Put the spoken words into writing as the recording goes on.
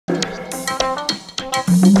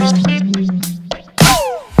Hey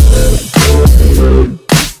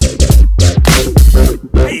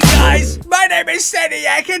guys, my name is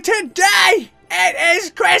Seniac and today it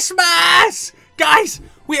is Christmas! Guys,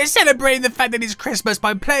 we are celebrating the fact that it's Christmas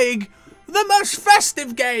by playing the most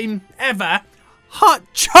festive game ever, Hot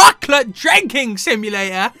Chocolate Drinking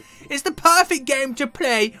Simulator. It's the perfect game to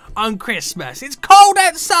play on Christmas. It's cold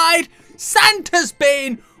outside, Santa's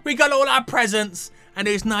been, we got all our presents, and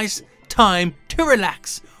it's nice time to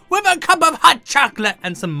relax with a cup of hot chocolate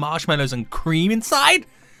and some marshmallows and cream inside,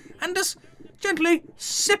 and just gently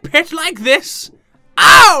sip it like this.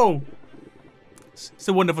 Ow! It's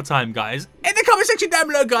a wonderful time, guys. In the comment section down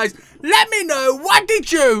below, guys, let me know, what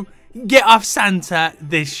did you get off Santa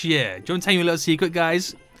this year? Do you want to tell me a little secret,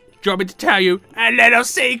 guys? Do you want me to tell you a little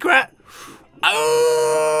secret?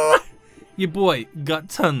 Oh! Your boy got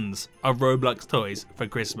tons of Roblox toys for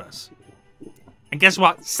Christmas. And guess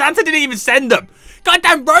what? Santa didn't even send them.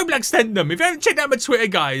 Goddamn Roblox sent them. If you haven't checked out my Twitter,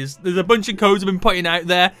 guys, there's a bunch of codes I've been putting out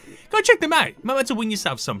there. Go check them out. You might want to win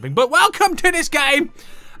yourself something. But welcome to this game.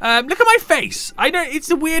 Look at my face. I know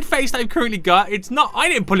it's a weird face that I've currently got. It's not, I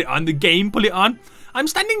didn't put it on. The game put it on. I'm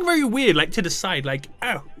standing very weird, like to the side, like,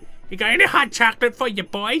 oh, you got any hot chocolate for your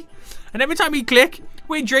boy? And every time we click,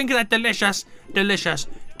 we drink that delicious, delicious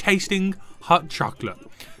tasting hot chocolate.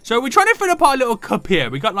 So we're trying to fill up our little cup here.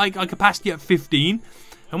 We got like our capacity at 15.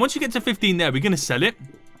 And once you get to 15 there, we're going to sell it.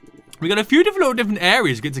 We got a few different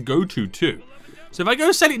areas to get to go to too. So if I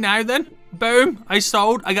go sell it now then, boom, I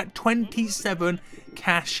sold. I got 27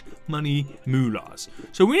 cash money moolahs.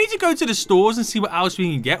 So we need to go to the stores and see what else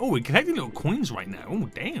we can get. Oh, we're collecting little coins right now. Oh,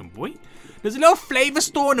 damn, boy. There's a little flavor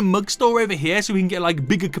store and a mug store over here so we can get like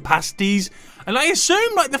bigger capacities. And I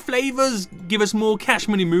assume like the flavors give us more cash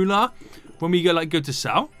money moolah when we go to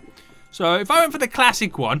sell. So if I went for the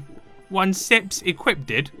classic one sips equipped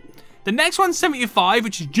did. The next one's 75,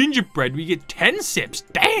 which is gingerbread. We get 10 sips.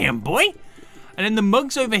 Damn, boy. And then the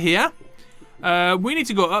mugs over here. We need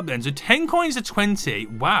to go up then. So 10 coins to 20.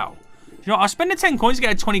 Wow. You know, I'll spend the 10 coins to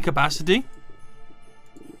get a 20 capacity.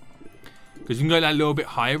 Because we can go that a little bit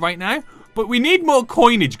higher right now. But we need more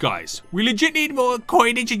coinage, guys. We legit need more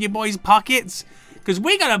coinage in your boys' pockets. Because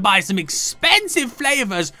we gotta buy some expensive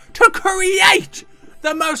flavors to create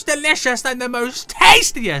the most delicious and the most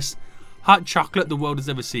tastiest hot chocolate the world has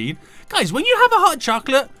ever seen. Guys, when you have a hot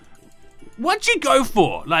chocolate, what do you go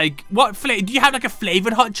for? Like, what flavor? Do you have like a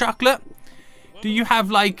flavored hot chocolate? Do you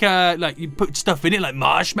have like you put stuff in it like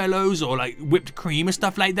marshmallows or like whipped cream and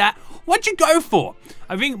stuff like that? What do you go for?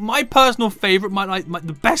 I think my personal favorite,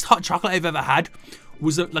 the best hot chocolate I've ever had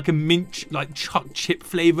was like a mint, like choc chip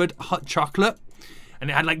flavored hot chocolate. And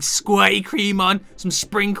it had like squirty cream on, some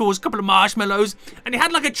sprinkles, a couple of marshmallows, and it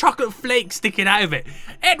had like a chocolate flake sticking out of it.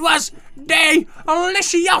 It was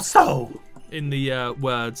delicioso, in the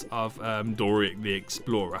words of Doric the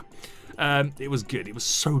Explorer. It was good. It was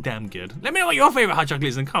so damn good. Let me know what your favorite hot chocolate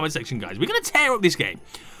is in the comment section, guys. We're going to tear up this game.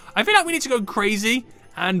 I feel like we need to go crazy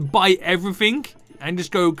and buy everything and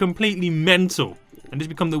just go completely mental and just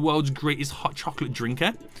become the world's greatest hot chocolate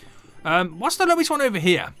drinker. What's the lowest one over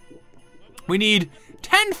here? We need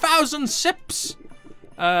 10,000 sips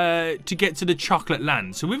to get to the chocolate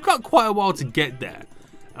land. So we've got quite a while to get there.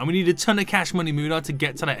 And we need a ton of cash money moolah to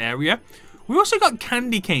get to that area. We also got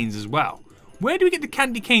candy canes as well. Where do we get the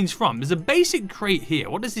candy canes from? There's a basic crate here.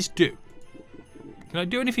 What does this do? Can I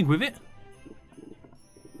do anything with it?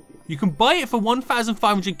 You can buy it for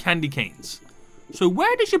 1,500 candy canes. So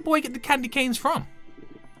where does your boy get the candy canes from?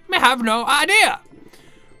 I have no idea.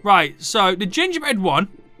 Right, so the gingerbread one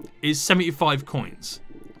is 75 coins.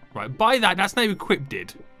 Right, buy that. That's now equipped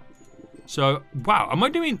did. So, wow, am I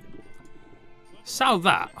doing... Sell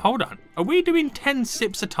that. Hold on. Are we doing 10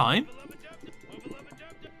 sips a time?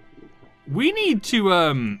 We need to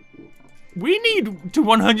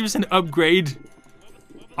 100% upgrade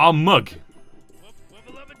our mug.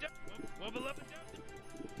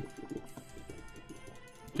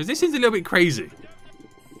 Because this is a little bit crazy.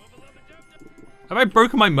 Have I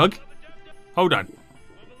broken my mug? Hold on.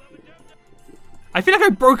 I feel like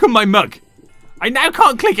I've broken my mug. I now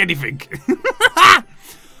can't click anything.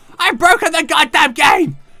 I've broken the goddamn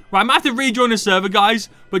game. Right, I'm going to have to rejoin the server, guys.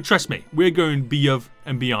 But trust me, we're going above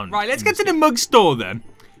and beyond. Right, let's get to the mug store then.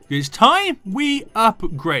 It's time we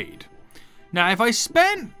upgrade. Now, if I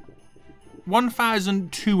spent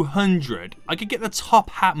 1,200, I could get the top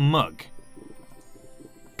hat mug.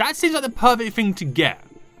 That seems like the perfect thing to get.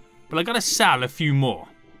 But I got to sell a few more.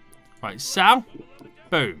 Right, sell.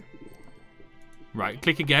 Boom. Right,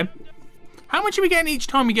 click again. How much are we getting each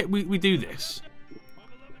time we do this?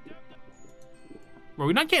 Well,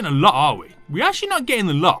 we're not getting a lot, are we? We're actually not getting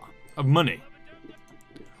a lot of money.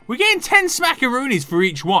 We're getting 10 smackaroonies for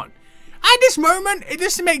each one. At this moment, it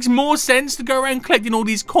just makes more sense to go around collecting all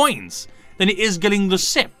these coins than it is getting the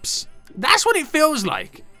sips. That's what it feels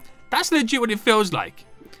like. That's legit what it feels like.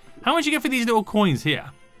 How much you get for these little coins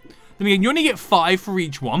here? Then again, you only get 5 for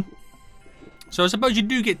each one. So I suppose you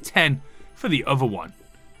do get 10 for the other one.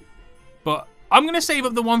 But I'm going to save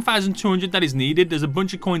up the 1,200 that is needed. There's a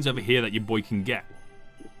bunch of coins over here that your boy can get.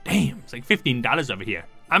 Damn, it's like $15 over here.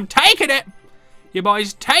 I'm taking it! You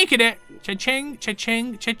boys taking it! Cha-ching,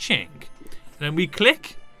 cha-ching, cha-ching. And then we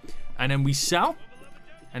click, and then we sell,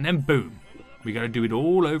 and then boom. We got to do it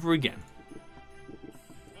all over again.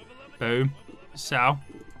 Boom. Sell.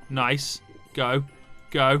 Nice. Go.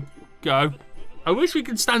 Go. Go. I wish we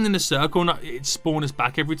could stand in a circle and not it spawn us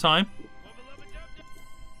back every time.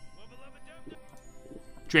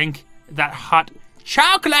 Drink that hot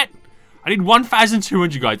chocolate. I need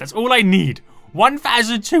 1,200, guys. That's all I need.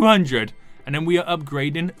 1,200. And then we are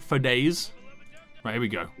upgrading for days. Right, here we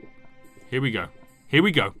go. Here we go. Here we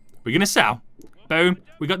go. We're going to sell. Boom.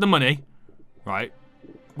 We got the money. Right.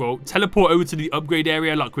 Well, teleport over to the upgrade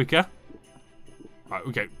area a lot quicker. Right,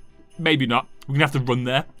 okay. Maybe not. We're going to have to run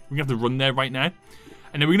there. We're going to have to run there right now.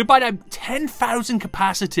 And then we're going to buy that 10,000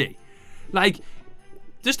 capacity. Like,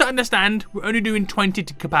 just to understand, we're only doing 20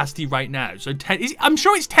 to capacity right now. So, I'm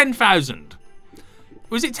sure it's 10,000.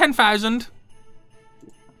 Was it 10,000?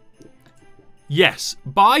 Yes.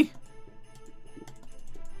 Buy.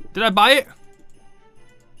 Did I buy it?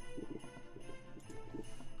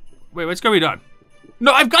 Wait, what's going on?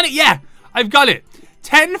 No, I've got it. Yeah, I've got it.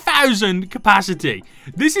 10,000 capacity.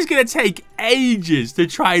 This is going to take ages to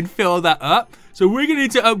try and fill that up. So we're going to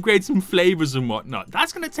need to upgrade some flavors and whatnot.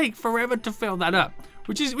 That's going to take forever to fill that up,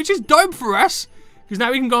 which is dope for us, because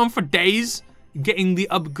now we can go on for days getting the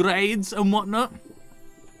upgrades and whatnot.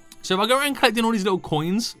 So if I go around collecting all these little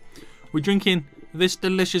coins, we're drinking this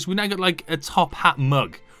delicious. We now got like a top hat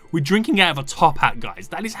mug. We're drinking out of a top hat, guys.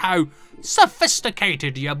 That is how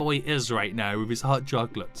sophisticated your boy is right now with his hot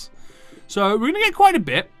chocolates. So we're going to get quite a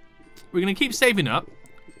bit. We're going to keep saving up.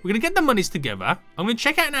 We're going to get the monies together. I'm going to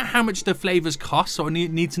check out now how much the flavors cost. So I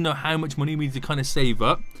need to know how much money we need to kind of save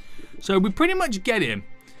up. So we pretty much get him.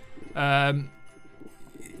 I mean,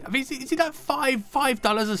 is it that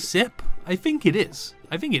 $5 a sip? I think it is.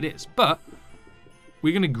 I think it is. But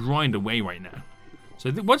we're going to grind away right now.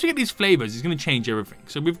 So once we get these flavors, it's going to change everything.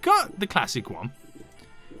 So we've got the classic one.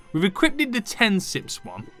 We've equipped the 10 sips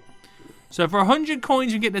one. So for 100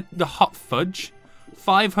 coins, you get the hot fudge.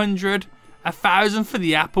 500, 1,000 for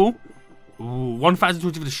the apple. Ooh,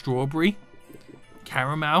 1,200 for the strawberry.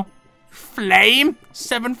 Caramel. Flame.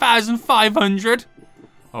 7,500.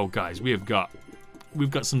 Oh, guys, we've got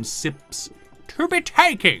some sips to be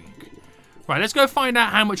taking. Right, let's go find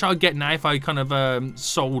out how much I'll get now if I kind of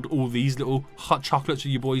sold all these little hot chocolates that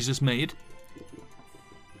you boys just made.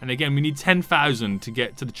 And again, we need 10,000 to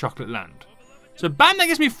get to the chocolate land. So bam, that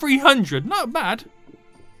gives me 300. Not bad.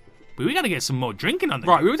 But we gotta get some more drinking on the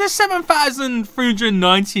Right, we're at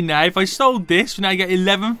 7,390 now. If I sold this, we now get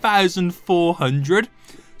 11,400.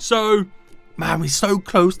 So, man, we're so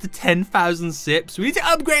close to 10,000 sips. We need to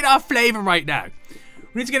upgrade our flavor right now.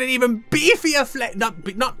 We need to get an even beefier flavor.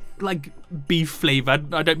 Not like beef flavor.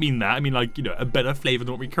 I don't mean that. I mean like, you know, a better flavor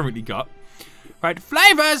than what we currently got. Right,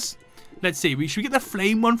 flavors. Let's see. Should we get the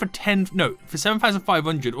flame one for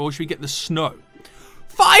 7,500, or should we get the snow?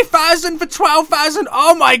 5,000 for 12,000.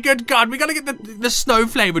 Oh my good God. We gotta get the snow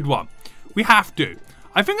flavored one. We have to.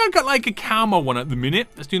 I think I've got like a caramel one at the minute.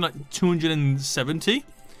 That's doing like 270.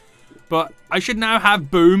 But I should now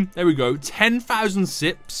have, boom, there we go, 10,000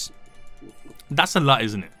 sips. That's a lot,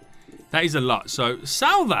 isn't it? That is a lot. So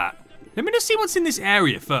sell that. Let me just see what's in this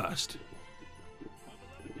area first.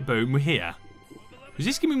 Boom, we're here. Does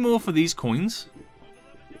this give me more for these coins?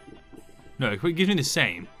 No, it gives me the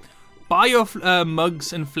same. Buy your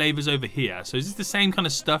mugs and flavors over here. So is this the same kind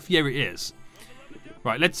of stuff? Yeah, it is.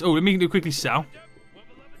 Right, let me quickly sell.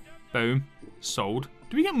 Boom. Sold.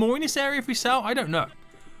 Do we get more in this area if we sell? I don't know.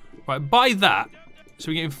 Right, buy that. So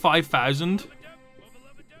we're getting 5,000.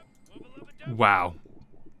 Wow.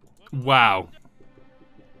 Wow.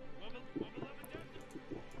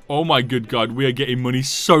 Oh my good God, we are getting money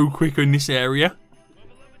so quick in this area.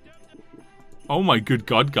 Oh my good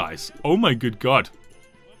God, guys. Oh my good God.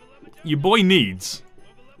 Your boy needs...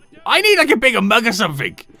 I need like a bigger mug or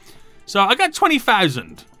something. So I got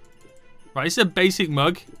 20,000. Right, it's a basic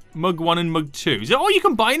mug. Mug 1 and mug 2. Is that all you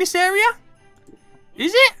can buy in this area?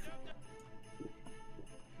 Is it?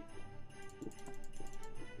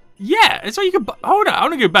 Yeah, that's all you can buy. Hold on, I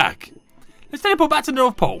want to go back. Let's teleport back to the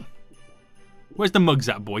North Pole. Where's the mugs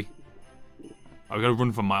at, boy? Oh, we gotta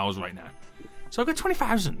run for miles right now. So I've got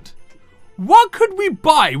 20,000. What could we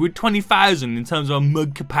buy with 20,000 in terms of our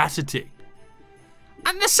mug capacity?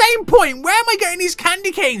 At the same point, where am I getting these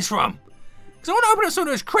candy canes from? Because I want to open up some of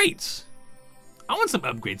those crates. I want some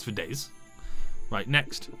upgrades for days. Right,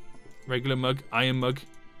 next. Regular mug, iron mug.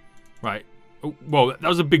 Right. Oh, whoa, that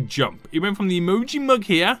was a big jump. It went from the emoji mug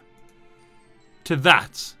here to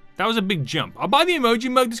that. That was a big jump. I'll buy the emoji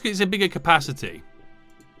mug just because it's a bigger capacity.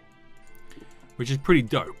 Which is pretty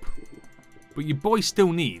dope. But your boy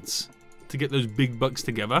still needs to get those big bucks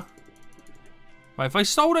together. Right, if I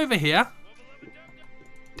sold over here.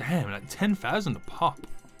 Damn, like 10,000 a pop.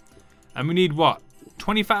 And we need what?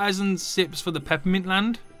 20,000 sips for the peppermint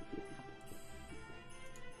land.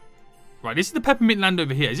 Right, this is the peppermint land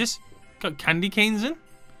over here. Is this got candy canes in?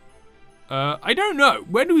 I don't know.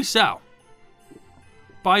 Where do we sell?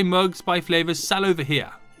 Buy mugs, buy flavors, sell over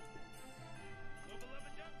here.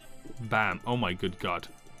 Bam. Oh my good god.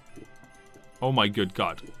 Oh my good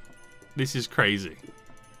god. This is crazy.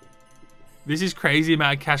 This is crazy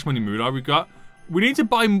amount of cash money moolah we got. We need to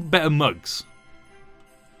buy better mugs.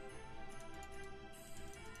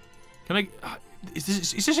 Can I... Is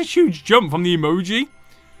this a huge jump from the emoji?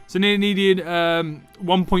 So they needed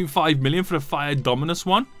 1.5 million for the Fire Dominus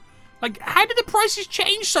one. Like, how did the prices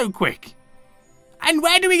change so quick? And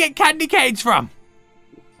where do we get candy canes from?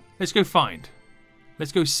 Let's go find.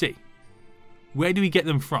 Let's go see. Where do we get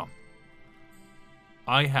them from?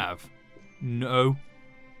 I have no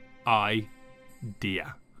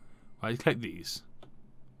idea. Right, click these.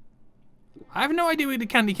 I have no idea where the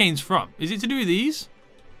candy cane's from. Is it to do with these?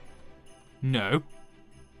 No.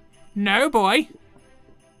 No, boy.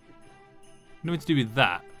 Nothing to do with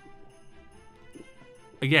that.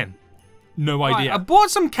 Again, no idea. Right, I bought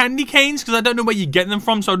some candy canes because I don't know where you get them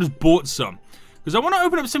from, so I just bought some. Because I want to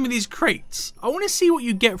open up some of these crates. I want to see what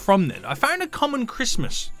you get from them. I found a common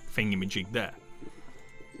Christmas thingamajig there.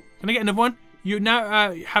 Can I get another one? You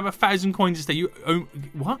now have 1,000 coins to stay. You own...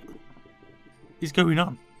 What is going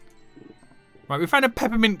on? Right, we found a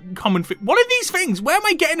peppermint common... What are these things? Where am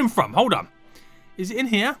I getting them from? Hold on. Is it in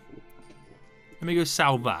here? Let me go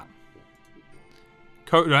sell that.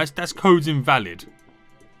 That's code's invalid.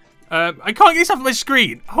 I can't get this off my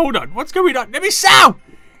screen. Hold on. What's going on? Let me sell!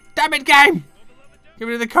 Damn it, game! Get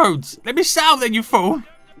rid of the codes. Let me sell then, you fool.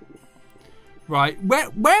 Right. Where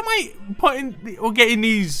am I putting or getting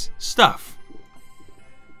these stuff?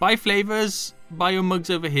 Buy flavors. Buy your mugs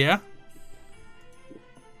over here.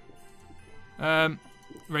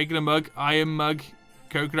 Regular mug. Iron mug.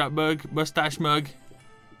 Coconut mug. Mustache mug.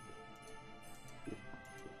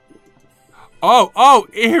 Oh,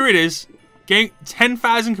 here it is. Getting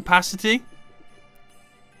 10,000 capacity.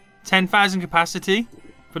 10,000 capacity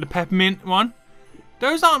for the peppermint one.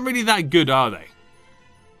 Those aren't really that good, are they?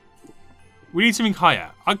 We need something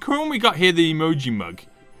higher. Our current one we got here, the emoji mug,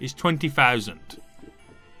 is 20,000.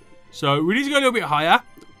 So we need to go a little bit higher.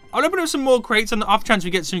 I'll open up some more crates on the off chance we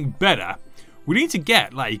get something better. We need to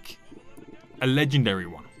get, like, a legendary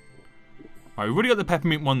one. Alright, we've already got the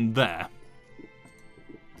peppermint one there.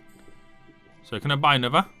 So can I buy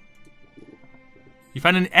another? You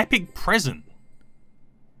found an epic present.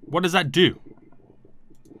 What does that do?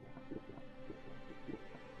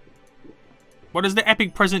 What does the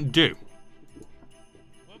epic present do?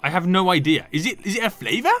 I have no idea. Is it a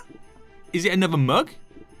flavor? Is it another mug?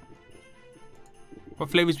 What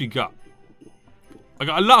flavors we got? I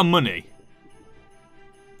got a lot of money.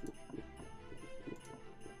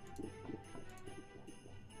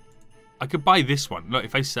 I could buy this one. Look,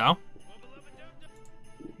 if I sell.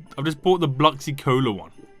 I've just bought the Bloxy Cola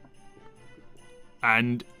one.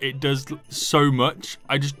 And it does so much.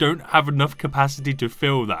 I just don't have enough capacity to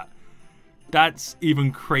fill that. That's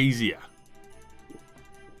even crazier.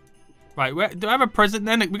 Right, do I have a present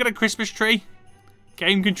then? We got a Christmas tree.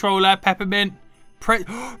 Game controller, peppermint.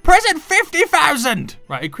 Present 50,000!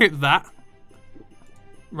 Right, equip that.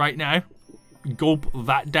 Right now. Gulp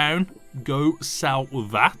that down. Go sell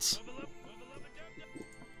that.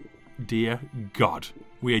 Dear God.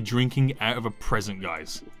 We are drinking out of a present,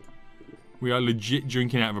 guys. We are legit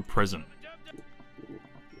drinking out of a present.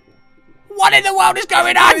 What in the world is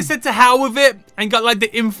going on? I said to hell with it and got like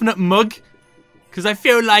the infinite mug. Because I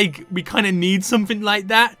feel like we kind of need something like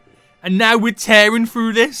that. And now we're tearing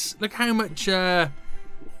through this. Look how much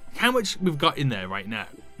we've got in there right now.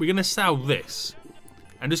 We're going to sell this.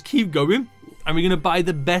 And just keep going. And we're going to buy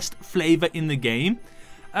the best flavor in the game.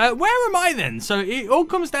 Where am I then? So it all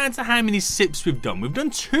comes down to how many sips we've done. We've done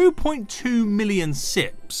 2.2 million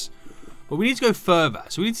sips. But we need to go further.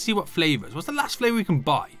 So we need to see what flavors. What's the last flavor we can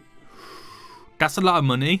buy? That's a lot of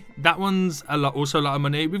money. That one's also a lot of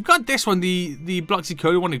money. We've got this one, the Bloxy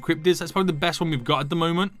Cola one equipped this. That's probably the best one we've got at the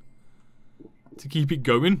moment to keep it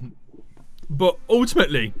going. But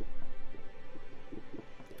ultimately,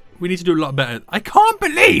 we need to do a lot better. I can't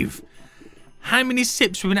believe how many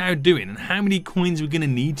sips we're now doing and how many coins we're going to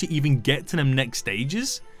need to even get to them next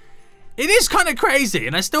stages. It is kind of crazy,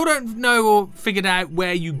 and I still don't know or figured out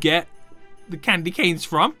where you get the candy canes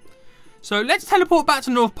from. So let's teleport back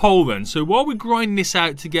to North Pole then. So while we grind this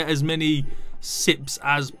out to get as many sips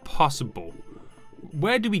as possible,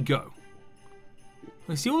 where do we go?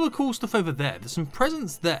 I see all the cool stuff over there. There's some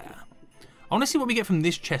presents there. I want to see what we get from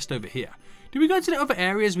this chest over here. Did we go to the other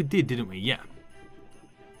areas? We did, didn't we? Yeah.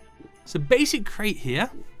 It's a basic crate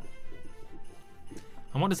here.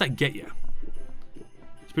 And what does that get you?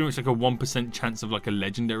 It's pretty much like a 1% chance of like a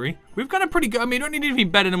legendary. We've got a pretty good... I mean, we don't need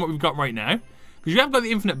anything better than what we've got right now. Because you have got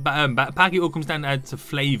the infinite backpack, it all comes down to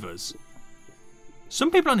flavors. Some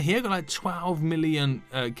people on here got like 12 million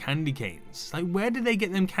candy canes. Like, where did they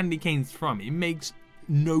get them candy canes from? It makes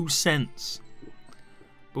no sense.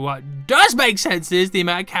 But what does make sense is the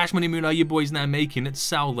amount of cash money moolah your boy's now making. Let's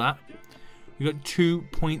sell that. We got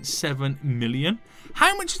 2.7 million.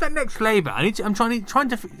 How much is that next flavor? I'm trying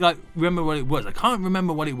to like remember what it was. I can't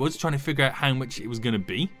remember what it was. Trying to figure out how much it was going to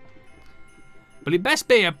be. But it best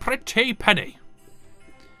be a pretty penny.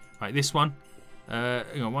 Right, this one.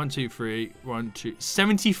 Hang on, 1, 2, 3, 1, 2,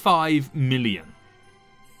 75 million.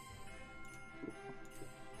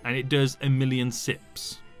 And it does a million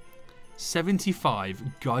sips.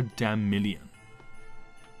 75 goddamn million.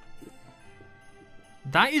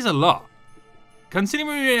 That is a lot. Considering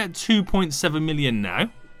we're at 2.7 million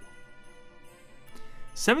now.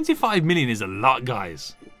 75 million is a lot,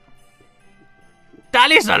 guys.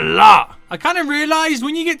 That is a lot. I kind of realized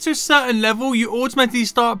when you get to a certain level, you automatically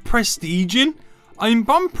start prestiging. I'm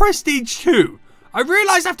on prestige 2. I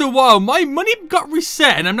realized after a while, my money got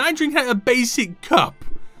reset and I'm now drinking out a basic cup.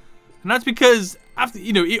 And that's because, after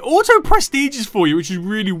it auto prestiges for you, which is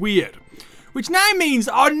really weird. Which now means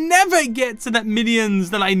I'll never get to that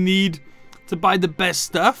millions that I need to buy the best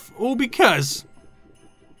stuff. All because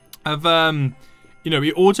of,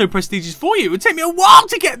 it auto prestiges for you. It would take me a while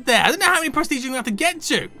to get there. I don't know how many prestiges I'm going to have to get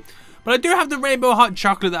to. But I do have the rainbow hot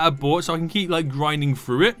chocolate that I bought, so I can keep, like, grinding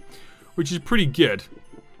through it. Which is pretty good.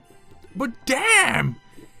 But damn,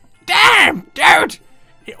 dude.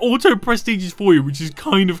 It auto prestiges for you, which is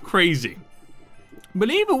kind of crazy.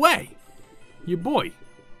 But either way, your boy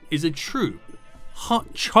is a true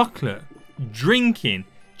hot chocolate drinking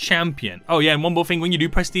champion. Oh yeah, and one more thing, when you do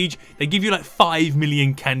prestige, they give you like 5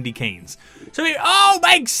 million candy canes. So it all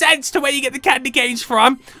makes sense to where you get the candy canes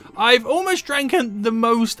from. I've almost drank the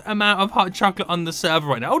most amount of hot chocolate on the server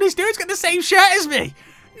right now. Oh, this dude's got the same shirt as me.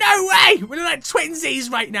 No way! We look like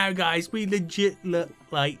twinsies right now, guys. We legit look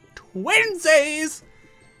like twinsies.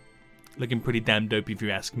 Looking pretty damn dope if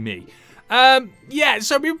you ask me. Yeah,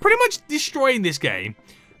 so we're pretty much destroying this game.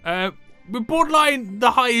 We're borderline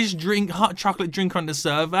the highest hot chocolate drink on the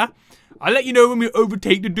server. I'll let you know when we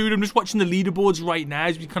overtake the dude. I'm just watching the leaderboards right now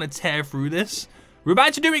as we kind of tear through this. We're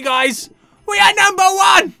about to do it, guys. We are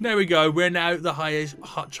 #1! There we go. We're now the highest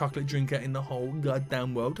hot chocolate drinker in the whole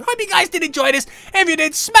goddamn world. Hope you guys did enjoy this. If you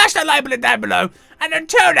did, smash that like button down below. And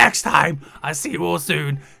until next time, I'll see you all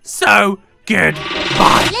soon. So,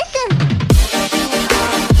 goodbye. Listen.